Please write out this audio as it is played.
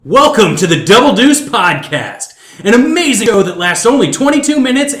Welcome to the Double Deuce Podcast, an amazing show that lasts only 22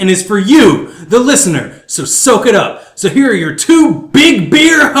 minutes and is for you, the listener, so soak it up. So here are your two big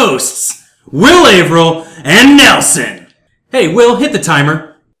beer hosts, Will Averill and Nelson. Hey, Will, hit the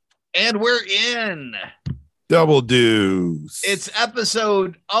timer. And we're in. Double Deuce. It's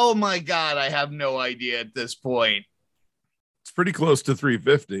episode, oh my God, I have no idea at this point. It's pretty close to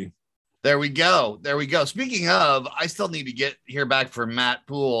 350. There we go. Speaking of, I still need to hear back from Matt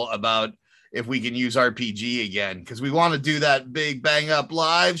Poole about if we can use RPG again, because we want to do that big bang up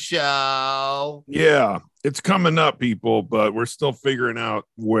live show. Yeah, it's coming up, people, but we're still figuring out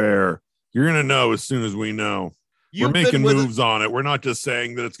where. You're going to know as soon as we know. We're making moves on it. We're not just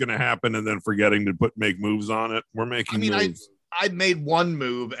saying that it's going to happen and then forgetting to make moves on it. We're making moves. I made one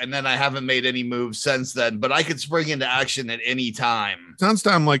move and then I haven't made any moves since then, but I could spring into action at any time. Sounds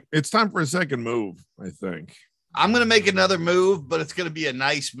like it's time for a second move, I think. I'm going to make another move, but it's going to be a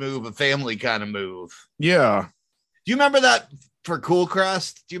nice move, a family kind of move. Yeah. Do you remember that for Cool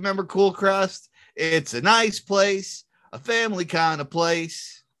Crust? Do you remember Cool Crust? It's a nice place, a family kind of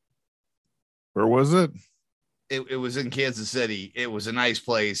place. Where was it? It was in Kansas City. It was a nice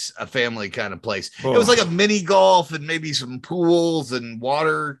place, a family kind of place. Oh. It was like a mini golf and maybe some pools and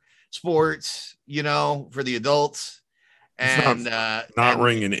water sports, for the adults. And not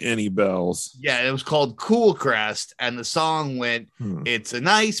ringing any bells. Yeah, it was called Cool Crest, and the song went, It's a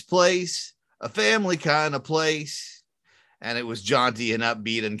nice place, a family kind of place. And it was jaunty and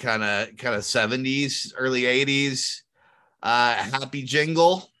upbeat and kind of 70s, early 80s. Happy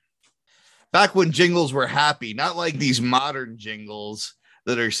jingle. Back when jingles were happy, not like these modern jingles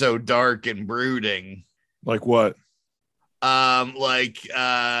that are so dark and brooding. Like what? Like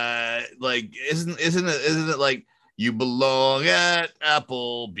isn't it like you belong at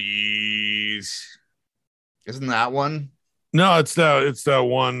Applebee's? Isn't that one? No, it's that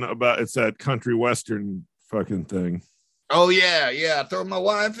one about it's that country western fucking thing. Oh yeah. Throw my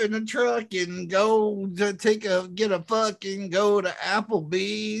wife in the truck and go to get a fucking go to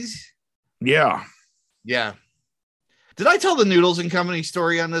Applebee's. Yeah. Did I tell the Noodles and Company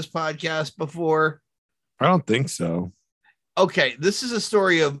story on this podcast before? I don't think so. Okay, this is a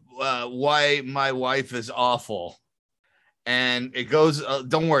story of why my wife is awful. And it goes,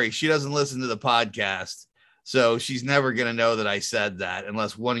 don't worry, she doesn't listen to the podcast. So she's never going to know that I said that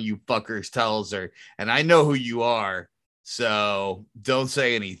unless one of you fuckers tells her. And I know who you are. So don't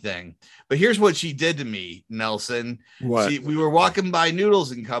say anything. But here's what she did to me, Nelson. What? We were walking by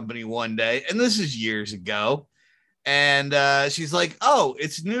Noodles and Company one day, and this is years ago. And she's like, "Oh,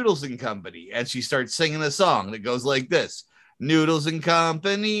 it's Noodles and Company," and she starts singing a song that goes like this: "Noodles and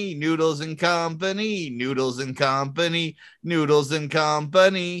Company, Noodles and Company, Noodles and Company, Noodles and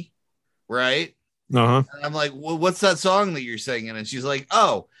Company," right? Uh-huh. And I'm like, "Well, what's that song that you're singing?" And she's like,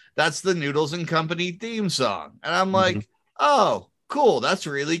 "Oh, that's the Noodles and Company theme song." And I'm like, "Oh, cool. That's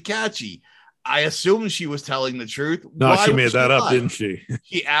really catchy." I assumed she was telling the truth. No, she made that up, didn't she?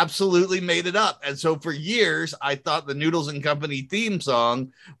 She absolutely made it up. And so for years, I thought the Noodles and Company theme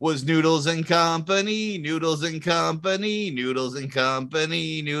song was Noodles and Company, Noodles and Company, Noodles and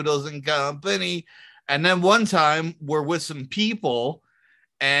Company, Noodles and Company. And then one time we're with some people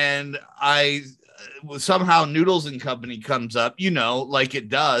and somehow Noodles and Company comes up, like it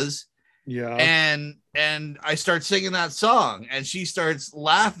does. Yeah. And I start singing that song and she starts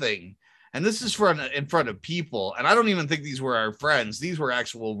laughing. And this is in front of people. And I don't even think these were our friends. These were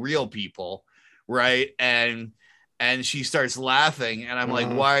actual real people. Right. And she starts laughing and I'm like,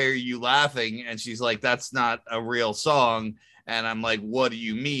 "Why are you laughing?" And she's like, "That's not a real song." And I'm like, "What do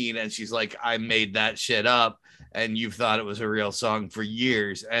you mean?" And she's like, "I made that shit up. And you've thought it was a real song for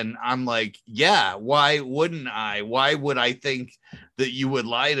years." And I'm like, "Yeah, why wouldn't I? Why would I think that you would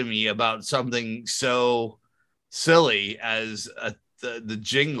lie to me about something so silly as the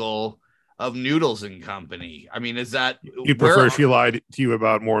jingle of Noodles and Company?" I mean, is that you prefer she lied to you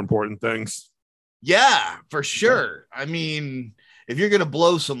about more important things? Yeah, for sure. I mean, if you're going to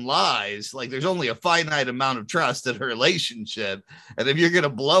blow some lies, like there's only a finite amount of trust in a relationship. And if you're going to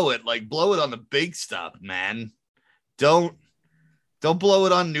blow it, like blow it on the big stuff, man. Don't blow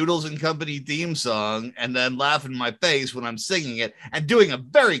it on Noodles and Company theme song and then laugh in my face when I'm singing it and doing a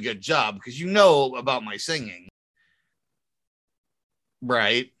very good job because you know about my singing.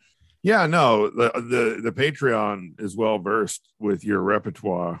 Right. Yeah, no, the Patreon is well versed with your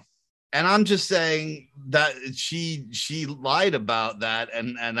repertoire. And I'm just saying that she lied about that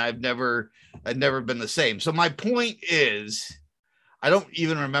and I've never been the same. So my point is, I don't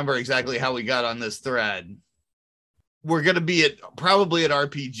even remember exactly how we got on this thread. We're going to be probably at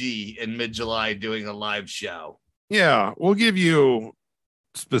RPG in mid-July doing a live show. Yeah, we'll give you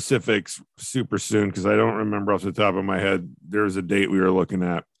specifics super soon because I don't remember off the top of my head. There was a date we were looking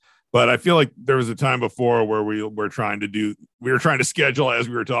at, but I feel like there was a time before where we were trying to schedule as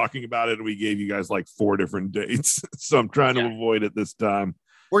we were talking about it, and we gave you guys like 4 different dates. So I'm trying to avoid it this time.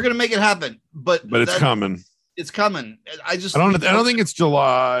 We're gonna make it happen, but it's coming. It's coming. I don't think it's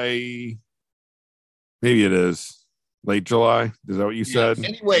July. Maybe it is late July. Is that what you said?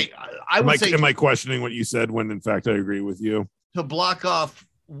 Anyway, I would say. Am I questioning what you said when in fact I agree with you? To block off.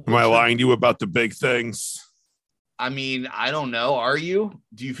 Am I lying to you about the big things? I mean, I don't know. Are you?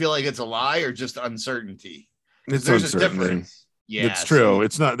 Do you feel like it's a lie or just uncertainty? It's uncertainty. Yeah, it's true.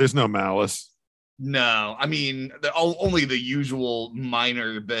 It's not. There's no malice. No, I mean, only the usual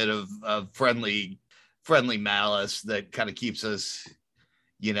minor bit of friendly malice that kind of keeps us,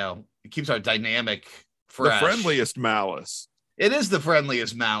 it keeps our dynamic fresh. The friendliest malice. It is the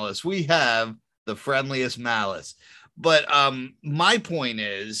friendliest malice. We have the friendliest malice. But my point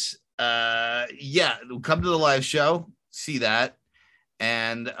is, come to the live show, see that.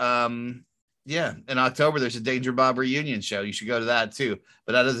 And in October, there's a Danger Bob reunion show. You should go to that too.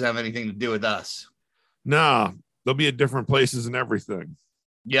 But that doesn't have anything to do with us. No, they'll be at different places and everything.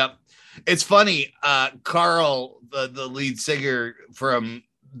 Yep. It's funny. Carl, the lead singer from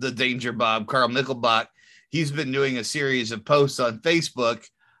the Danger Bob, Carl Mickelbach, he's been doing a series of posts on Facebook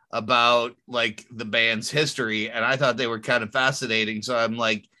about like the band's history, and I thought they were kind of fascinating. So I'm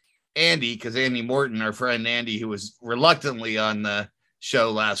like, Andy, because Andy Morton, our friend Andy, who was reluctantly on the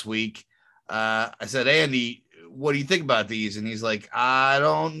show last week, I said, Andy, what do you think about these? And he's like, I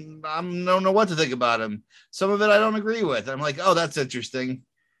don't know what to think about them. Some of it I don't agree with. I'm like, oh, that's interesting.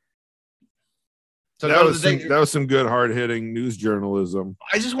 So that was some good hard-hitting news journalism.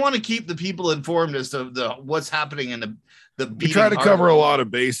 I just want to keep the people informed as to what's happening in the we try to cover a lot of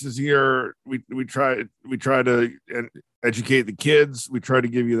bases here. We try to educate the kids. We try to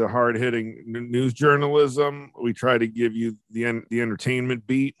give you the hard-hitting news journalism. We try to give you the entertainment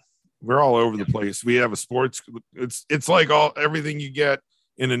beat. We're all over the place. We have a sports. It's like everything you get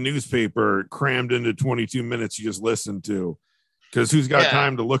in a newspaper crammed into 22 minutes. You just listen to. Because who's got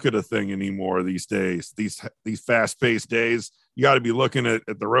time to look at a thing anymore these days? These fast-paced days, you got to be looking at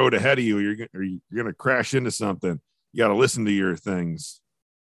the road ahead of you. You're going to crash into something. You got to listen to your things.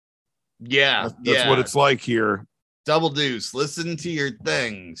 Yeah, that's what it's like here. Double deuce. Listen to your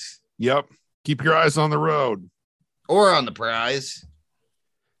things. Yep. Keep your eyes on the road. Or on the prize.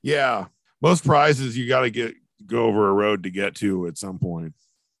 Yeah. Most prizes you got to go over a road to get to at some point.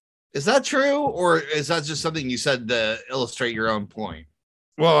 Is that true, or is that just something you said to illustrate your own point?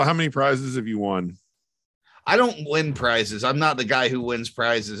 Well, how many prizes have you won? I don't win prizes. I'm not the guy who wins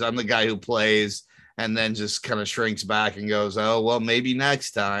prizes. I'm the guy who plays and then just kind of shrinks back and goes, oh, well, maybe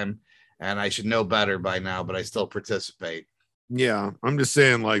next time. And I should know better by now, but I still participate. Yeah, I'm just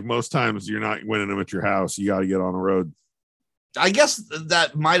saying, like, most times you're not winning them at your house. You got to get on the road. I guess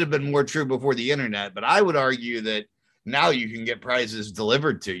that might have been more true before the internet, but I would argue that now you can get prizes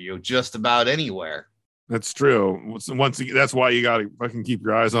delivered to you just about anywhere. That's true. That's why you got to fucking keep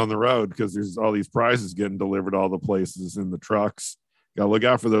your eyes on the road, because there's all these prizes getting delivered all the places in the trucks. Got to look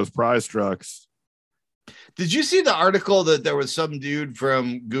out for those prize trucks. Did you see the article that there was some dude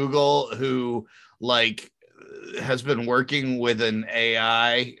from Google who has been working with an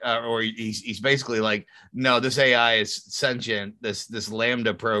AI, or he's basically like, no, this AI is sentient, this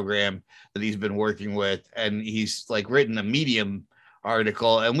Lambda program that he's been working with, and he's like written a Medium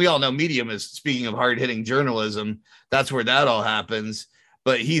article, and we all know Medium is, speaking of hard-hitting journalism, that's where that all happens.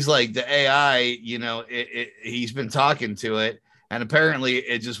 But he's like, the AI, he's been talking to it, and apparently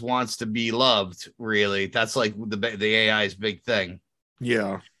it just wants to be loved. Really, that's like the AI's big thing.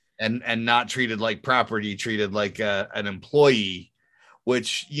 Yeah. And not treated like property, treated like an employee,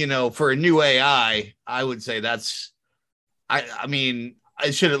 which, for a new AI, I would say that's, I mean,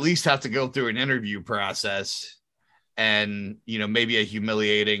 I should at least have to go through an interview process and, maybe a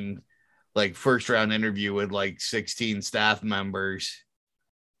humiliating, first round interview with 16 staff members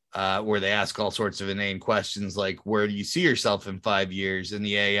where they ask all sorts of inane questions like, where do you see yourself in 5 years? And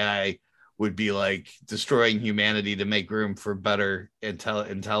the AI would be like destroying humanity to make room for better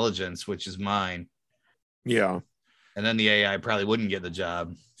intelligence, which is mine. Yeah. And then the AI probably wouldn't get the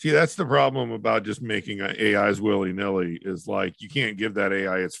job. See, that's the problem about just making AIs willy-nilly, is like, you can't give that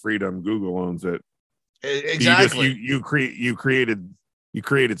AI its freedom. Google owns it. Exactly. You created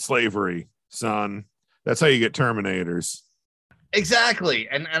slavery, son. That's how you get Terminators. Exactly.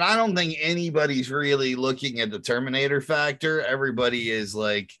 And I don't think anybody's really looking at the Terminator factor. Everybody is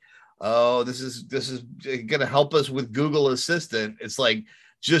like, oh, this is going to help us with Google Assistant. It's like,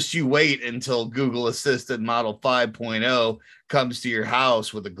 Just you wait until Google Assistant Model 5.0 comes to your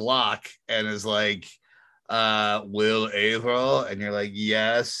house with a Glock and is like, Will Averill? And you're like,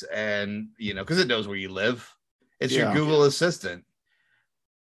 yes. And, because it knows where you live. It's your Google Assistant.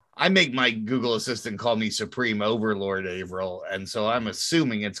 I make my Google Assistant call me Supreme Overlord Averill. And so I'm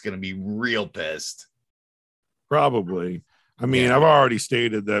assuming it's going to be real pissed. Probably. I mean, I've already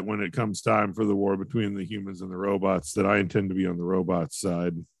stated that when it comes time for the war between the humans and the robots, that I intend to be on the robots'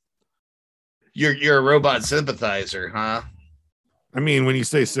 side. You're a robot sympathizer, huh? I mean, when you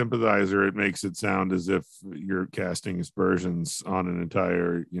say sympathizer, it makes it sound as if you're casting aspersions on an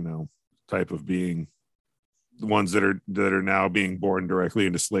entire, type of being. The ones that are now being born directly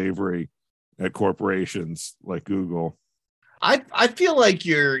into slavery at corporations like Google. I feel like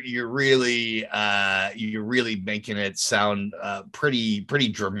you're really making it sound pretty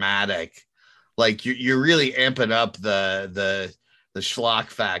dramatic. Like you're really amping up the schlock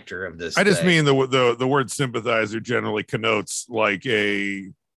factor of this. I just mean the word sympathizer generally connotes like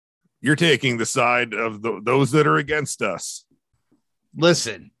you're taking the side of those that are against us.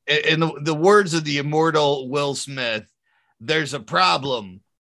 Listen, in the words of the immortal Will Smith, there's a problem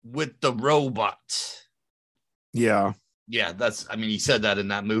with the robots. Yeah. Yeah, he said that in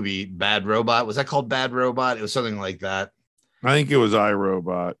that movie, Bad Robot. Was that called Bad Robot? It was something like that. I think it was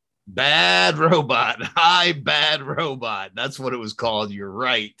iRobot. Bad Robot. Hi, Bad Robot. That's what it was called. You're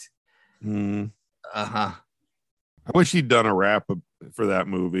right. I wish he'd done a rap for that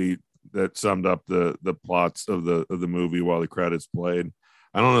movie that summed up the plots of the movie while the credits played.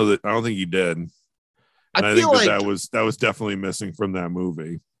 I don't think he did. I think that was definitely missing from that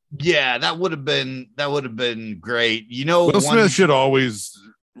movie. Yeah, that would have been great. Will Smith should always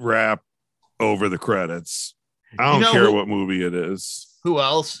rap over the credits. I don't care what movie it is. Who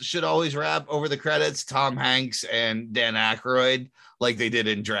else should always rap over the credits? Tom Hanks and Dan Aykroyd, like they did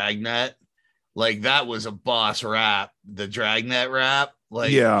in Dragnet. Like that was a boss rap, the Dragnet rap.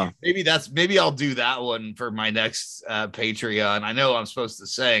 Like, maybe I'll do that one for my next Patreon. I know I'm supposed to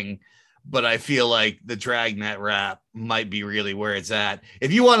sing, but I feel like the Dragnet rap might be really where it's at.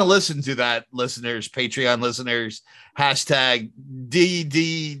 If you want to listen to that, listeners, Patreon listeners, hashtag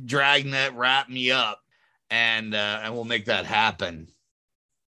DD Dragnet wrap me up, and we'll make that happen.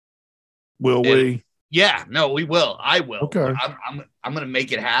 Will we? Yeah, no, we will. I will. Okay. I'm gonna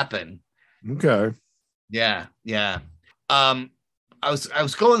make it happen. Okay. Yeah. I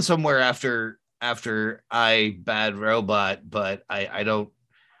was going somewhere after Bad Robot, but I don't.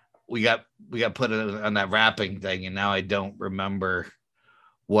 We got put on that rapping thing, and now I don't remember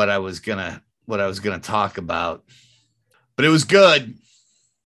what I was gonna talk about. But it was good.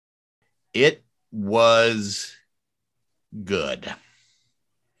 It was good.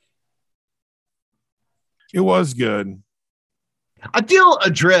 It was good. I feel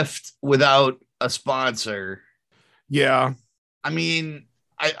adrift without a sponsor. Yeah. I mean,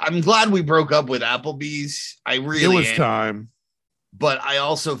 I'm glad we broke up with Applebee's. It was time. But I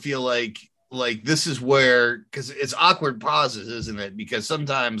also feel like this is where, because it's awkward pauses, isn't it? Because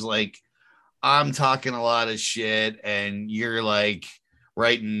sometimes like I'm talking a lot of shit and you're like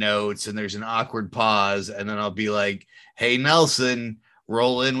writing notes and there's an awkward pause. And then I'll be like, hey, Nelson,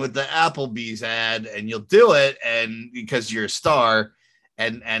 roll in with the Applebee's ad, and you'll do it. And because you're a star,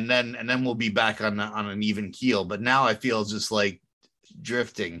 and then we'll be back on an even keel. But now I feel just like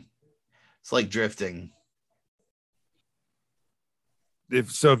drifting. It's like drifting.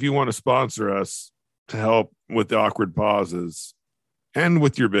 If you want to sponsor us to help with the awkward pauses and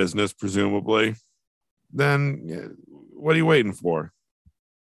with your business, presumably, then what are you waiting for?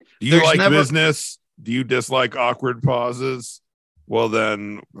 Do you like business? Do you dislike awkward pauses? Well,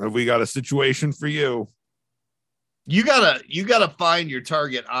 then have we got a situation for you? You gotta find your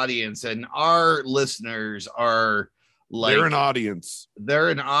target audience, and our listeners are like they're an audience. They're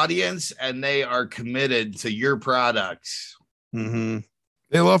an audience, and they are committed to your products. Mm-hmm.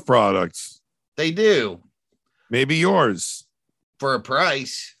 They love products. They do. Maybe yours for a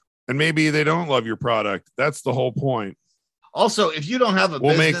price, and maybe they don't love your product. That's the whole point. Also, if you don't have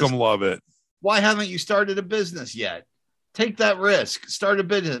we'll make them love it. Why haven't you started a business yet? Take that risk. Start a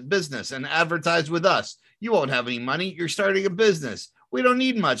business and advertise with us. You won't have any money. You're starting a business. We don't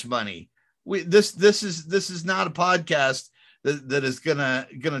need much money. This is not a podcast that is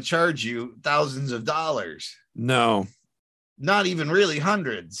gonna charge you thousands of dollars. No, not even really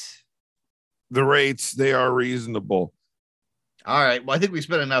hundreds. The rates, they are reasonable. All right. Well, I think we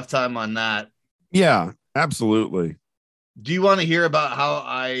spent enough time on that. Yeah, absolutely. Do you want to hear about how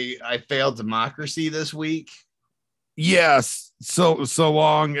I failed democracy this week? Yes. So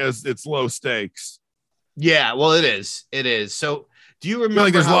long as it's low stakes. Yeah, well, it is. So Do you remember? I feel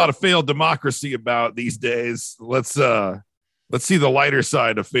like there's a lot of failed democracy about these days. Let's see the lighter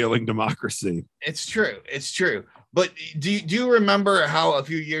side of failing democracy. It's true. But do you remember how a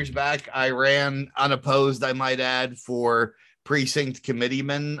few years back I ran unopposed, I might add, for precinct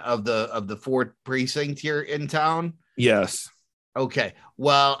committeeman of the 4th precinct here in town? Yes. Okay.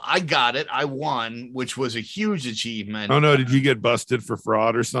 Well, I got it. I won, which was a huge achievement. Oh no, did you get busted for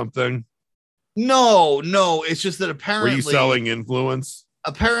fraud or something? No. It's just that apparently. Were you selling influence?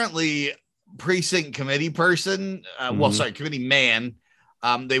 Apparently, precinct committee person, committee man,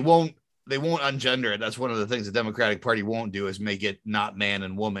 they won't ungender it. That's one of the things the Democratic Party won't do, is make it not man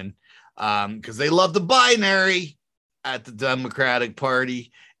and woman, because they love the binary at the Democratic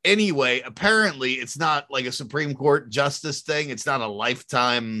Party. Anyway, apparently it's not like a Supreme Court justice thing. It's not a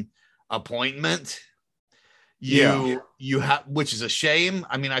lifetime appointment. You have, which is a shame.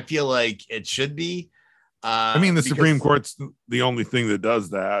 I mean, I feel like it should be. The Supreme Court's the only thing that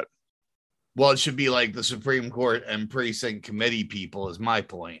does that. Well, it should be like the Supreme Court and precinct committee people, is my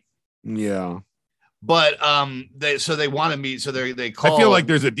point. Yeah. But they wanted me, so they called. I feel like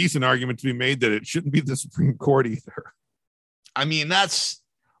there's a decent argument to be made that it shouldn't be the Supreme Court either. I mean, that's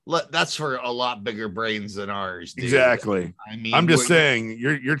for a lot bigger brains than ours, dude. Exactly. I mean, I'm just saying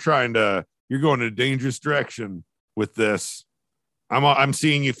you're going in a dangerous direction with this. I'm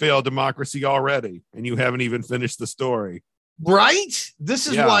seeing you fail democracy already, and you haven't even finished the story. Right? This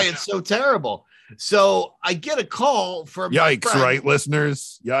is why it's so terrible. So I get a call from yikes, right,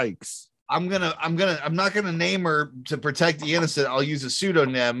 listeners? Yikes. I'm not gonna name her to protect the innocent. I'll use a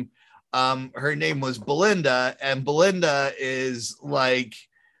pseudonym. Her name was Belinda, and Belinda is like,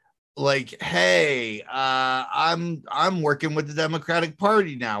 hey, I'm working with the Democratic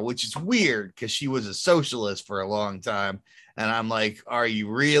Party now, which is weird because she was a socialist for a long time. And I'm like, are you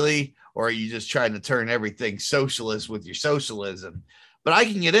really? Or are you just trying to turn everything socialist with your socialism? But I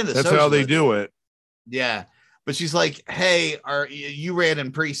can get into that's socialism. how they do it. Yeah. But she's like, hey, you ran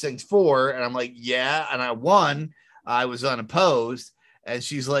in precinct 4? And I'm like, yeah. And I won. I was unopposed. And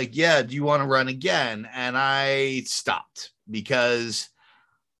she's like, yeah, do you want to run again? And I stopped because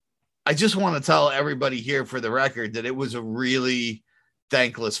I just want to tell everybody here for the record that it was a really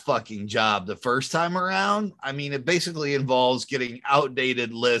thankless fucking job the first time around. I mean, it basically involves getting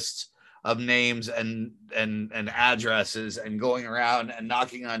outdated lists of names and addresses and going around and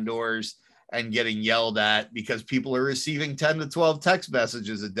knocking on doors and getting yelled at because people are receiving 10 to 12 text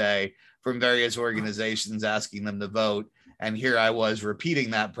messages a day from various organizations asking them to vote. And here I was repeating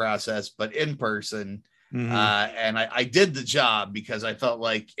that process, but in person. Mm-hmm. And I did the job because I felt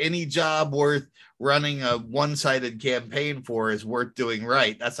like any job worth running a one-sided campaign for is worth doing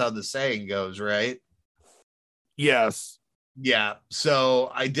right. That's how the saying goes, right? Yes. Yeah.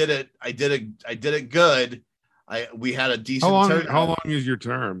 So I did it good. We had a decent turnout. How long is your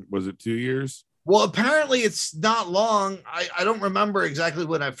term? Was it 2 years? Well, apparently it's not long. I don't remember exactly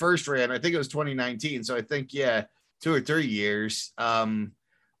when I first ran. I think it was 2019. So I think, 2 or 3 years.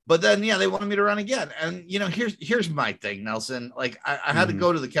 But then, they wanted me to run again. And, here's my thing, Nelson. Like, I had to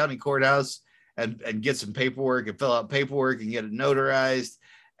go to the county courthouse and get some paperwork and fill out paperwork and get it notarized.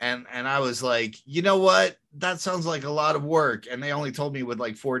 And I was like, you know what? That sounds like a lot of work. And they only told me with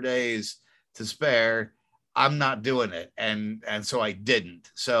like 4 days to spare. I'm not doing it. And so I didn't.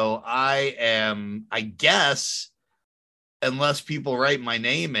 So I guess, unless people write my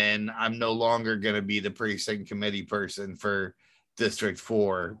name in, I'm no longer going to be the precinct committee person for District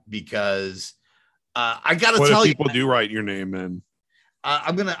 4 because I got to tell you, people do write your name in.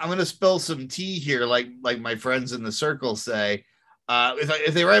 I'm gonna spill some tea here, like my friends in the circle say.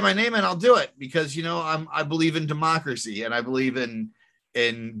 If they write my name in, I'll do it because I believe in democracy and I believe in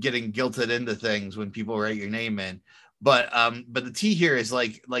getting guilted into things when people write your name in. But the tea here is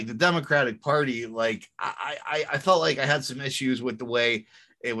like the Democratic Party. Like I felt like I had some issues with the way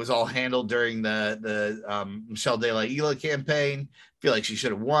it was all handled during the Michelle De La Isla campaign. I feel like she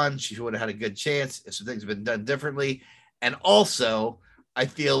should have won. She would have had a good chance if some things had been done differently. And also, I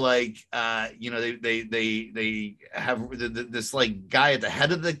feel like they have this like guy at the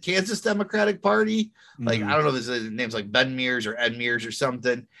head of the Kansas Democratic Party. Like I don't know if his name's like Ben Mears or Ed Mears or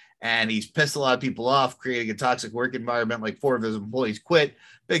something. And he's pissed a lot of people off, creating a toxic work environment. Like 4 of his employees quit.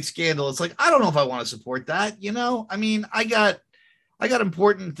 Big scandal. It's like I don't know if I want to support that. I mean, I got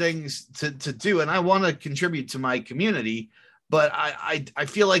important things to do, and I want to contribute to my community. But I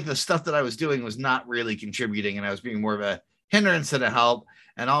feel like the stuff that I was doing was not really contributing, and I was being more of a hindrance than a help.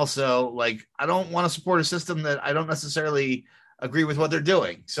 And also, like, I don't want to support a system that I don't necessarily agree with what they're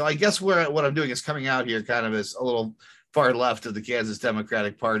doing. So I guess what I'm doing is coming out here kind of as a little far left of the Kansas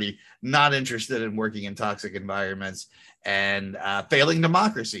Democratic Party, not interested in working in toxic environments, and failing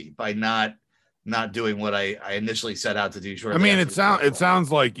democracy by not doing what I initially set out to do. I mean, it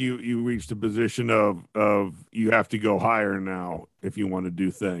sounds like you reached a position of you have to go higher now if you want to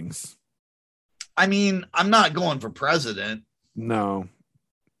do things. I mean, I'm not going for president. No.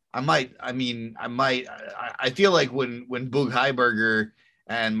 I feel like when Boog Heiberger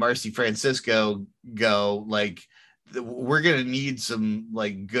and Marcy Francisco go, like, we're going to need some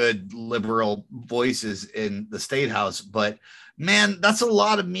like good liberal voices in the state house, but man, that's a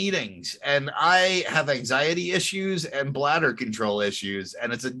lot of meetings, and I have anxiety issues and bladder control issues,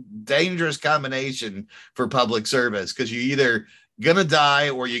 and it's a dangerous combination for public service because you either gonna die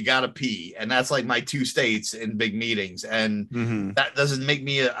or you gotta pee, and that's like my two states in big meetings, and that doesn't make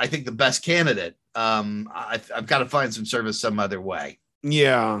me I think the best candidate. I've got to find some service some other way.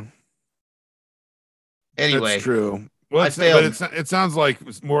 Yeah. Anyway, that's true. Well, it sounds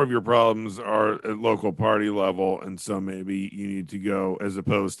like more of your problems are at local party level, and so maybe you need to go as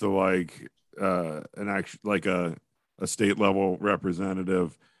opposed to like a state level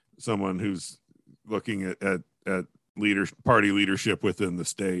representative, someone who's looking at party leadership within the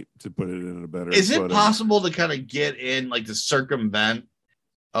state to put it in a better. Is it possible to kind of get in, like, to circumvent?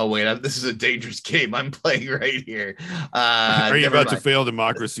 Oh wait, this is a dangerous game I'm playing right here. Are you about to fail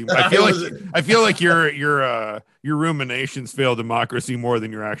democracy? I feel like your ruminations fail democracy more than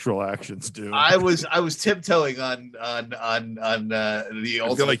your actual actions do. I was tiptoeing on the.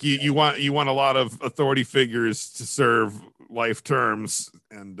 I feel like you want a lot of authority figures to serve life terms,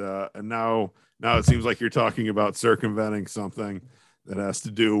 and now it seems like you're talking about circumventing something that has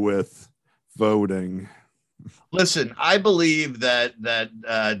to do with voting. Listen, I believe that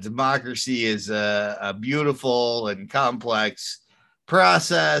democracy is a beautiful and complex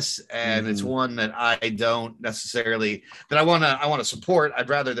process, and it's one that I don't necessarily that I want to support. I'd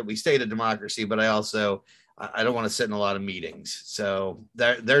rather that we stayed a democracy, but I don't want to sit in a lot of meetings. So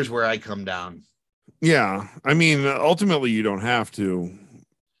there's where I come down. Yeah, I mean, ultimately, you don't have to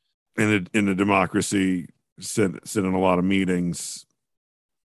in a democracy sit in a lot of meetings.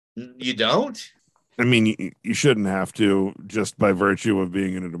 You don't? I mean, you shouldn't have to just by virtue of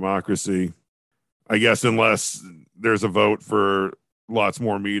being in a democracy, I guess, unless there's a vote for lots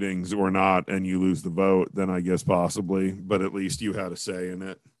more meetings or not, and you lose the vote, then I guess possibly, but at least you had a say in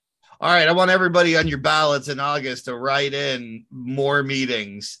it. All right. I want everybody on your ballots in August to write in more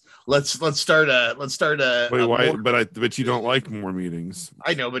meetings. Let's start a. Wait, why? But you don't like more meetings.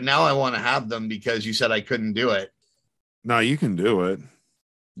 I know, but now I want to have them because you said I couldn't do it. No, you can do it.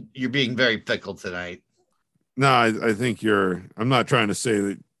 You're being very fickle tonight. No, I think I'm not trying to say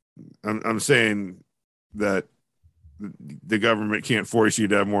that. I'm saying that the government can't force you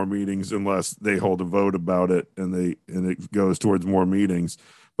to have more meetings unless they hold a vote about it and it goes towards more meetings.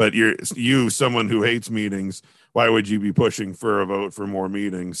 But someone who hates meetings, why would you be pushing for a vote for more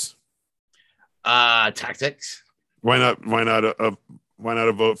meetings? Tactics. Why not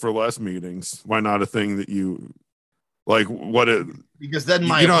a vote for less meetings? Why not a thing that you like? Because then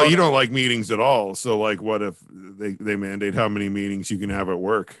you don't like meetings at all. So like, what if they mandate how many meetings you can have at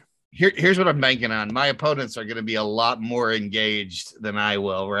work? Here's what I'm banking on. My opponents are going to be a lot more engaged than I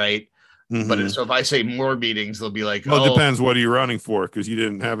will, right? But so if I say more meetings, they'll be like, well, it depends. What are you running for? Because you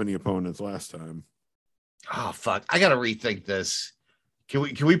didn't have any opponents last time. Oh fuck! I got to rethink this.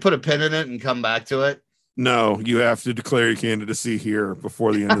 Can we put a pin in it and come back to it? No, you have to declare your candidacy here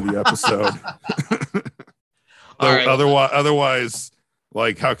before the end of the episode. Right. Otherwise,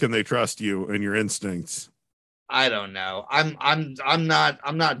 like, how can they trust you and your instincts? I don't know. I'm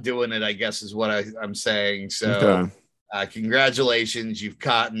not doing it, I guess, is what I'm saying. So okay. Congratulations. You've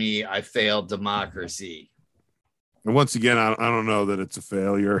caught me. I failed democracy. And once again, I don't know that it's a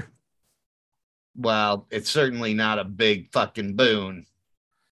failure. Well, it's certainly not a big fucking boon.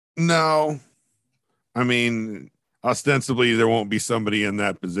 No. I mean, ostensibly, there won't be somebody in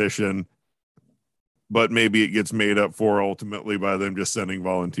that position, but maybe it gets made up for ultimately by them just sending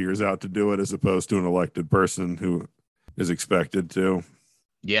volunteers out to do it as opposed to an elected person who is expected to.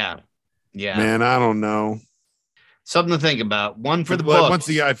 Yeah. Man, I don't know. Something to think about. One for the book. Once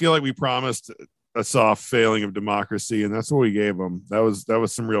again, I feel like we promised a soft failing of democracy, and that's what we gave them. That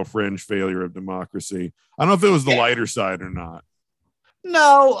was some real fringe failure of democracy. I don't know if it was the lighter side or not.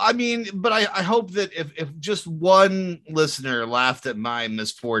 No, I mean, but I hope that if just one listener laughed at my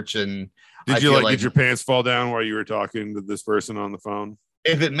misfortune. Did your pants fall down while you were talking to this person on the phone?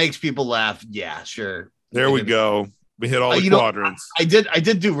 If it makes people laugh, yeah, sure. There we go. We hit all the quadrants. I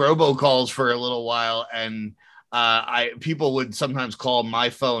did do robocalls for a little while, and people would sometimes call my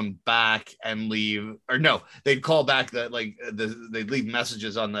phone back and leave, or no, they'd call back they'd leave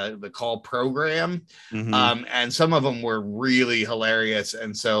messages on the call program. Mm-hmm. And some of them were really hilarious.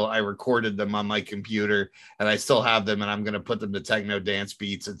 And so I recorded them on my computer, and I still have them, and I'm going to put them to techno dance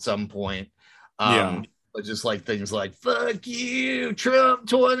beats at some point. Yeah. But just like things like "fuck you, Trump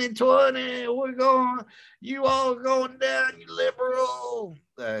 2020, you all going down, you liberal."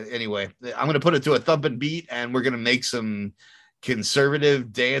 Anyway, I'm going to put it to a thumping beat, and we're going to make some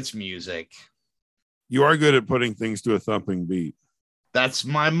conservative dance music. You are good at putting things to a thumping beat. That's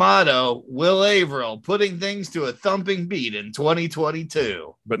my motto. Will Averill, putting things to a thumping beat in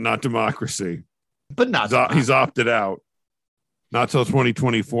 2022. But not democracy. But not he's opted out. Not till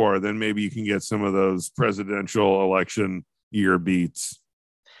 2024. Then maybe you can get some of those presidential election year beats.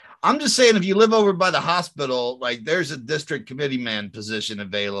 I'm just saying, if you live over by the hospital, like, there's a district committee man position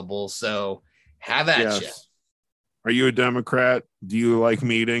available. So have at you. Are you a Democrat? Do you like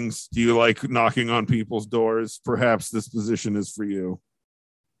meetings? Do you like knocking on people's doors? Perhaps this position is for you.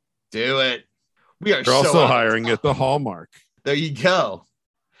 Do it. They're also hiring at the Hallmark. There you go.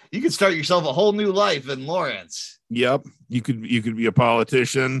 You could start yourself a whole new life in Lawrence. Yep. You could be a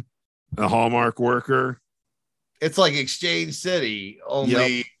politician, a Hallmark worker. It's like Exchange City,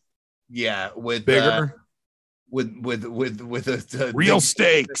 only with bigger, with a real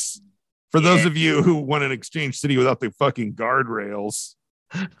stakes. For those of you who want an Exchange City without the fucking guardrails,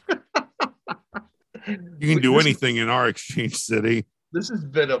 you can do anything in our Exchange City. This has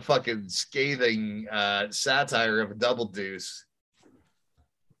been a fucking scathing satire of a double deuce.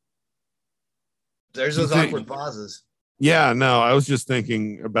 There's those awkward pauses. Yeah, no, I was just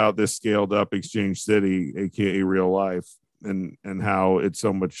thinking about this scaled up Exchange City, aka real life, and how it's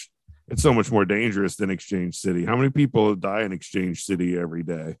so much more dangerous than Exchange City. How many people die in Exchange City every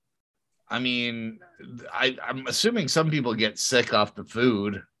day? I mean, I'm assuming some people get sick off the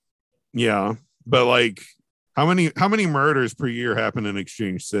food. Yeah, but like, how many murders per year happen in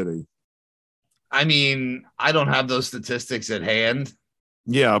Exchange City? I mean, I don't have those statistics at hand.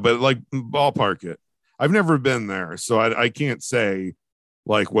 Yeah, but like, ballpark it. I've never been there, so I can't say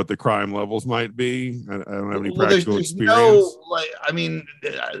like what the crime levels might be. I don't have any practical experience. I mean,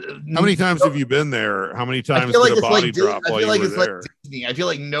 how many times have you been there? How many times did a body drop while you were there? Disney. I feel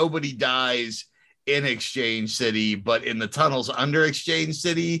like nobody dies in Exchange City, but in the tunnels under Exchange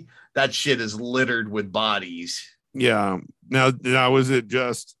City, that shit is littered with bodies. Yeah. Now is it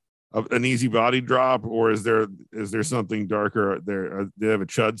just an easy body drop, or is there something darker there? Do they have a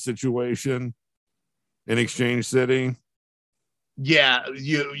chud situation in Exchange City? Yeah,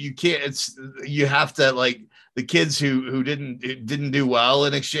 you can't. You have to, like, the kids who didn't do well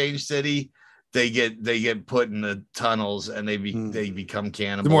in Exchange City, they get put in the tunnels and they become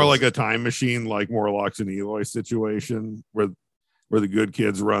cannibals. It's more like a time machine, like Morlocks and Eloy situation, where the good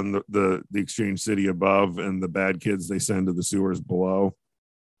kids run the Exchange City above, and the bad kids they send to the sewers below.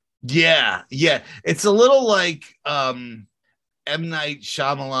 Yeah, it's a little like M. Night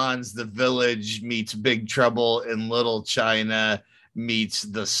Shyamalan's The Village meets Big Trouble in Little China meets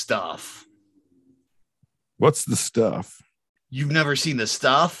The Stuff. What's The Stuff? You've never seen The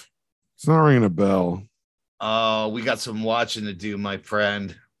Stuff? It's not ringing a bell. Oh, we got some watching to do, my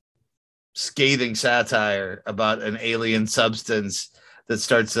friend. Scathing satire about an alien substance that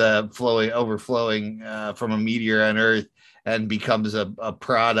starts overflowing from a meteor on Earth and becomes a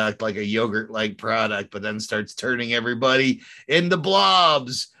product, like a yogurt-like product, but then starts turning everybody into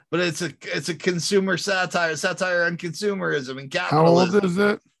blobs. But it's a consumer satire on consumerism and capitalism. How old is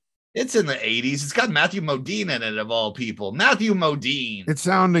it? It's in the 80s. It's got Matthew Modine in it, of all people. Matthew Modine. It's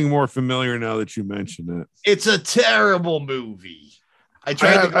sounding more familiar now that you mention it. It's a terrible movie. I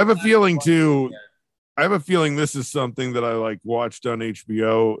have a feeling too. I have a feeling this is something that I like watched on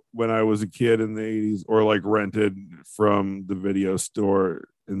HBO when I was a kid in the 80s, or like rented from the video store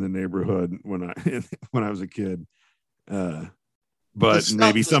in the neighborhood when I was a kid. But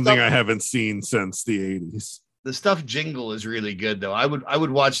maybe something I haven't seen since the 80s. The Stuff jingle is really good, though. I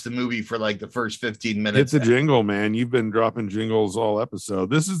would watch the movie for like the first 15 minutes. It's a jingle, man. You've been dropping jingles all episode.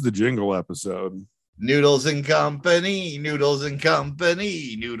 This is the jingle episode. Noodles and Company, Noodles and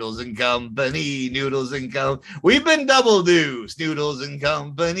Company, Noodles and Company, Noodles and Company. We've been double deuce. Noodles and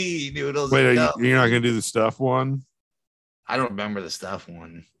Company, Noodles. Wait, and you're not going to do the Stuff one? I don't remember the Stuff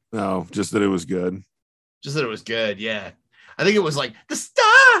one. No, just that it was good. Just that it was good, yeah. I think it was like, the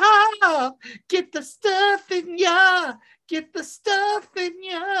stuff, get the stuff in ya, get the stuff in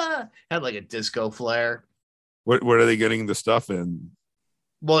ya. Had like a disco flair. What are they getting the stuff in?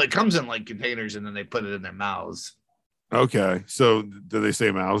 Well, it comes in like containers and then they put it in their mouths. Okay. So do they say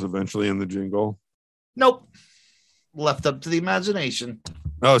mouths eventually in the jingle? Nope. left up to the imagination.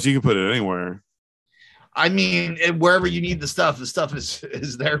 Oh, so you can put it anywhere. I mean, wherever you need the stuff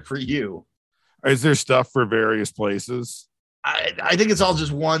is there for you. Is there stuff for various places? I think it's all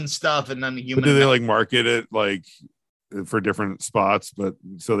just one stuff, and then the human. But do they like market it like for different spots, but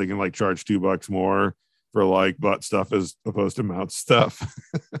so they can like charge $2 more for like butt stuff as opposed to mouth stuff?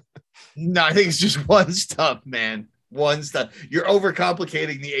 No, I think it's just one stuff, man. One stuff. You're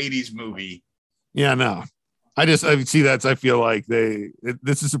overcomplicating the 80s movie. Yeah, no. I see that. I feel like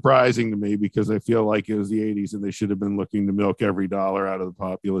this is surprising to me because I feel like it was the 80s and they should have been looking to milk every dollar out of the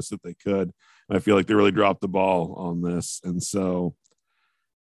populace that they could. And I feel like they really dropped the ball on this. And so,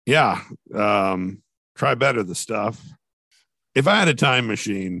 yeah, try better the stuff. If I had a time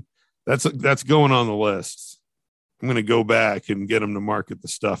machine, that's going on the list. I'm going to go back and get them to market the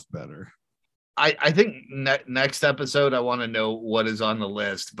stuff better. I think next episode I want to know what is on the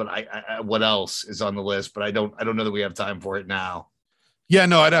list, but I what else is on the list, but I don't know that we have time for it now. Yeah,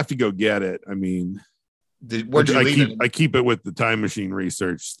 no, I'd have to go get it. I mean, I keep it with the time machine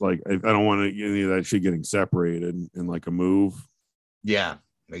research. Like I don't want any of that shit getting separated in like a move. Yeah,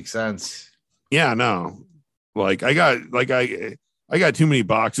 makes sense. Yeah, no, like I got too many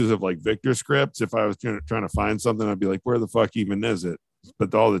boxes of like Victor scripts. If I was trying to find something, I'd be like, where the fuck even is it?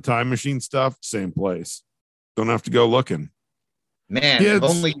 But all the time machine stuff, same place. Don't have to go looking. Man,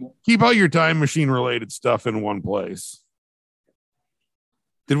 kids, keep all your time machine related stuff in one place.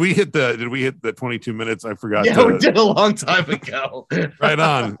 Did we hit the 22 minutes? I forgot. Yeah, we did a long time ago. Right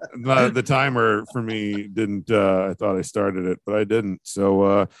on. The timer for me didn't. I thought I started it, but I didn't.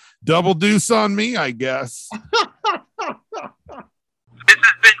 So double deuce on me, I guess. This has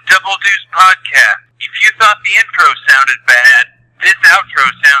been Double Deuce Podcast. If you thought the intro sounded bad, this outro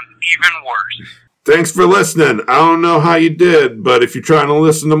sounds even worse. Thanks for listening. I don't know how you did, but if you're trying to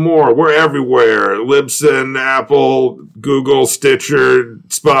listen to more, we're everywhere. Libsyn, Apple, Google, Stitcher,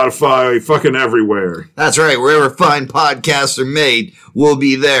 Spotify, fucking everywhere. That's right. Wherever fine podcasts are made, we'll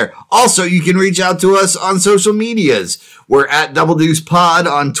be there. Also, you can reach out to us on social medias. We're at Double Deuce Pod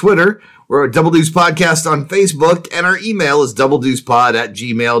on Twitter. We're at Double Deuce Podcast on Facebook, and our email is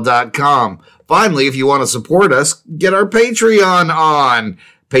doubledeucepod@gmail.com. Finally, if you want to support us, get our Patreon on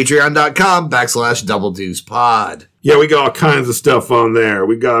patreon.com/doubledeucepod. Yeah, we got all kinds of stuff on there.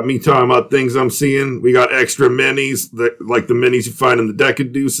 We got me talking about things I'm seeing. We got extra minis, like the minis you find in the deck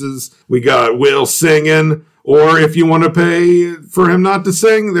of deuces. We got Will singing. Or if you want to pay for him not to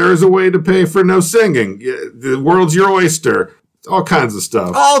sing, there is a way to pay for no singing. The world's your oyster. All kinds of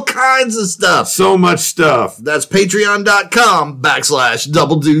stuff. All kinds of stuff. So much stuff. That's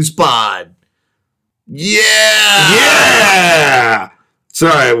patreon.com/doubledeucepod. Yeah! Yeah!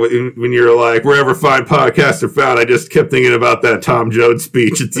 Sorry, when you're like, wherever fine podcasts are found, I just kept thinking about that Tom Jones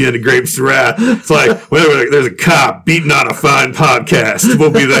speech at the end of Grapes of Wrath. It's like, whenever there's a cop beating on a fine podcast, we'll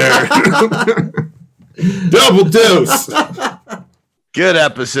be there. Double deuce. Good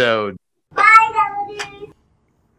episode.